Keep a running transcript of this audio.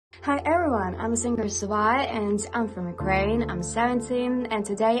Hi everyone, I'm singer Sowa and I'm from Ukraine. I'm 17 and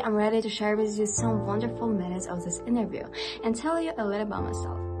today I'm ready to share with you some wonderful minutes of this interview and tell you a little about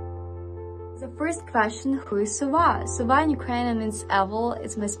myself. The first question, who is Sowa? Sowa in Ukrainian means owl.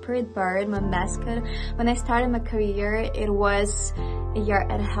 It's my spirit bird, my mascot. When I started my career, it was a year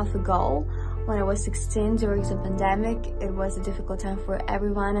and a half ago. When I was 16 during the pandemic, it was a difficult time for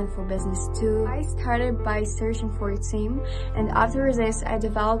everyone and for business too. I started by searching for a team, and after this, I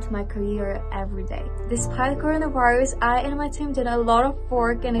developed my career every day. Despite coronavirus, I and my team did a lot of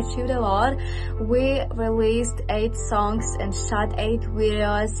work and achieved a lot. We released 8 songs and shot 8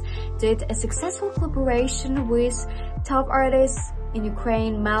 videos, did a successful collaboration with top artists in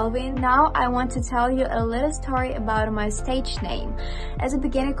Ukraine, Melvin. Now I want to tell you a little story about my stage name. At the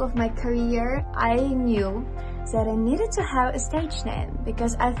beginning of my career, I knew that I needed to have a stage name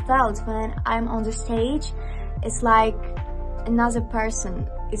because I felt when I'm on the stage, it's like another person.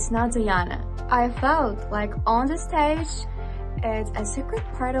 It's not Diana. I felt like on the stage, it's a secret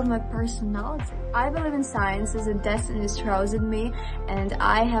part of my personality. I believe in science as a destiny throws at me, and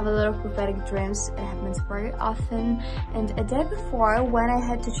I have a lot of prophetic dreams. It happens very often. And a day before, when I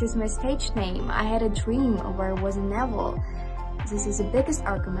had to choose my stage name, I had a dream where I was an owl. This is the biggest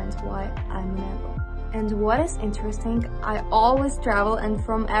argument why I'm an owl. And what is interesting, I always travel, and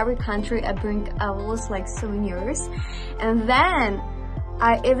from every country I bring owls like souvenirs. And then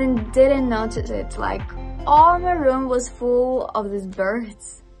I even didn't notice it, like all my room was full of these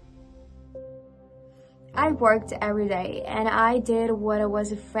birds. I worked every day and I did what I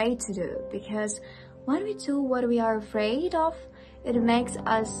was afraid to do, because when we do what we are afraid of, it makes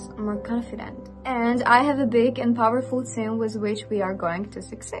us more confident. And I have a big and powerful team with which we are going to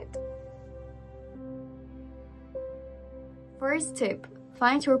succeed. First tip,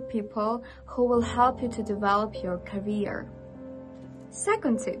 find your people who will help you to develop your career.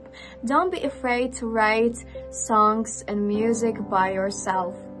 Second tip, don't be afraid to write songs and music by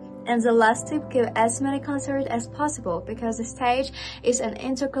yourself. And the last tip, give as many concerts as possible, because the stage is an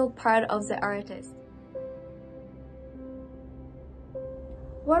integral part of the artist.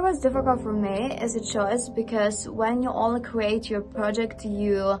 What was difficult for me is a choice, because when you only create your project,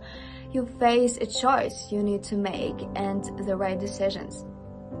 you face a choice you need to make and the right decisions.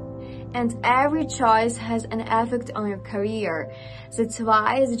 And every choice has an effect on your career. That's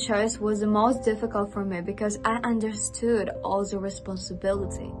why the choice was the most difficult for me, because I understood all the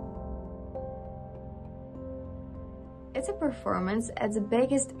responsibility. It's a performance at the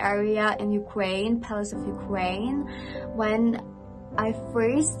biggest area in Ukraine, Palace of Ukraine, when I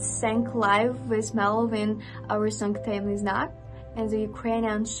first sang live with Melvin our song Таємний знак, and the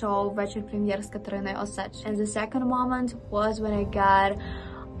Ukrainian show Вечір прем'єр з Катериною Осадчою. And the second moment was when I got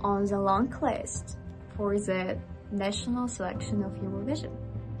on the long list for the national selection of Eurovision.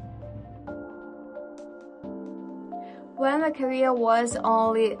 When my career was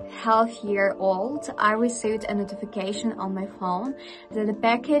only half-year old, I received a notification on my phone that a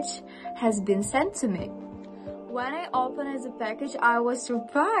package has been sent to me. When I opened the package, I was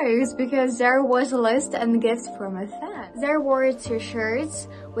surprised because there was a list and gifts from my fans. There were t-shirts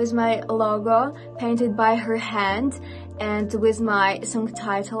with my logo painted by her hand and with my song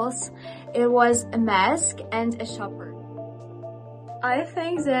titles. It was a mask and a shopper. I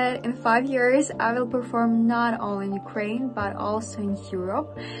think that in 5 years I will perform not only in Ukraine but also in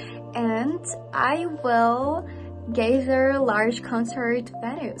Europe, and I will gather large concert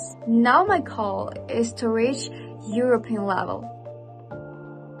venues. Now my goal is to reach European level.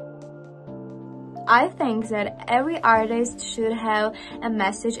 I think that every artist should have a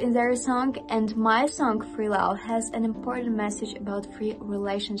message in their song, and my song Free Love has an important message about free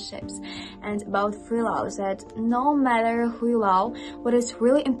relationships and about free love, that no matter who you love, what is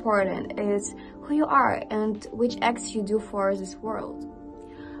really important is who you are and which acts you do for this world.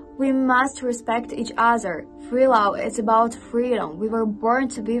 We must respect each other. Free love is about freedom. We were born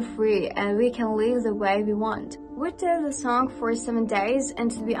to be free and we can live the way we want. We did the song for 7 days, and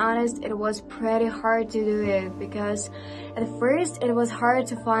to be honest, it was pretty hard to do it, because at first it was hard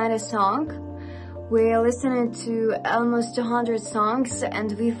to find a song. We listened to almost 200 songs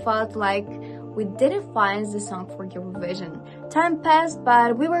and we felt like we didn't find the song for Eurovision. Time passed,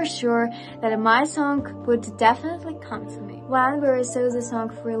 but we were sure that my song would definitely come to me. When we received the song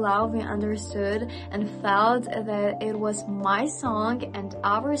Free Love, we understood and felt that it was my song and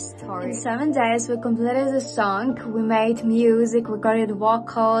our story. In 7 days, we completed the song. We made music, recorded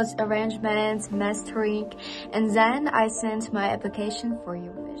vocals, arrangements, mastering, and then I sent my application for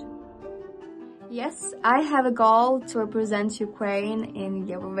Eurovision. Yes, I have a goal to represent Ukraine in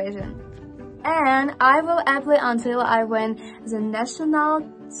Eurovision. And I will apply until I win the national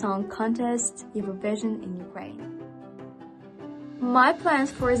song contest, Eurovision in Ukraine. My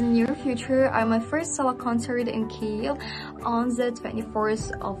plans for the near future are my first solo concert in Kyiv on the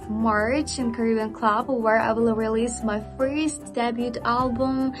 24th of March in Caribbean Club, where I will release my first debut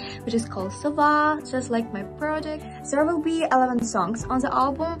album, which is called SOVA, just like my project. There will be 11 songs on the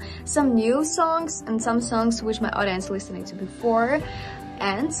album, some new songs and some songs which my audience listened to before.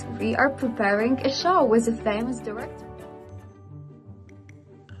 And we are preparing a show with a famous director.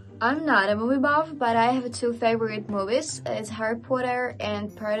 I'm not a movie buff, but I have two favorite movies. It's Harry Potter and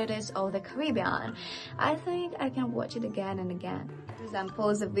Pirates of the Caribbean. I think I can watch it again and again. For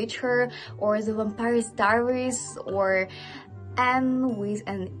example, The Witcher or The Vampire's Diaries or N with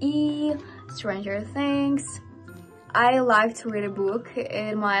an E, Stranger Things. I like to read a book,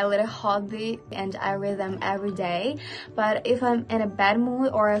 it's my little hobby, and I read them every day. But if I'm in a bad mood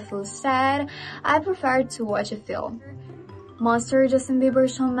or I feel sad, I prefer to watch a film. Monster, Justin Bieber,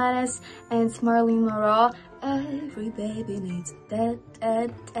 Shawn Mendes, and Marilyn Monroe. Every baby needs that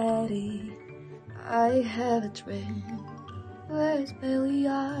daddy. I have a dream. Where's Billie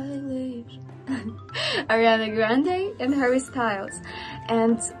Eilish? Ariana Grande and Harry Styles.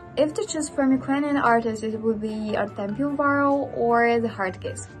 And if to choose from Ukrainian artists, it would be INTERViEW or The Hard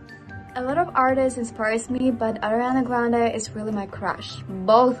Kiss. A lot of artists inspires me, but Ariana Grande is really my crush.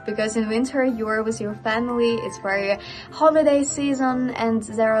 Both because in winter you are with your family, it's very holiday season and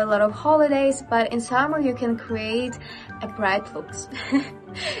there are a lot of holidays, but in summer you can create a bright looks.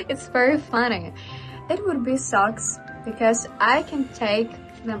 It's very funny. It would be sucks because I can take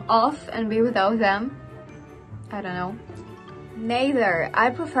them off and be without them. I don't know. Neither. I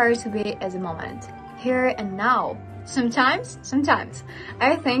prefer to be at the moment, here and now. Sometimes,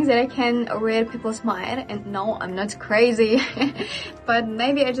 I think that I can read people's mind, and no, I'm not crazy, but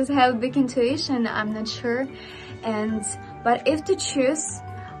maybe I just have big intuition, I'm not sure. But if to choose,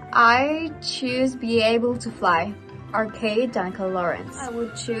 I choose be able to fly. Arcade Duncan Lawrence. I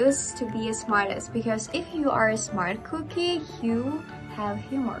would choose to be a smartest, because if you are a smart cookie, you have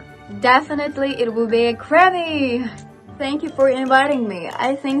humor. Definitely it will be a Grammy! Thank you for inviting me.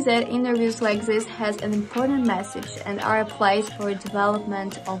 I think that interviews like this has an important message and are a place for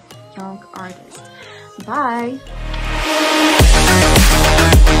development of young artists. Bye!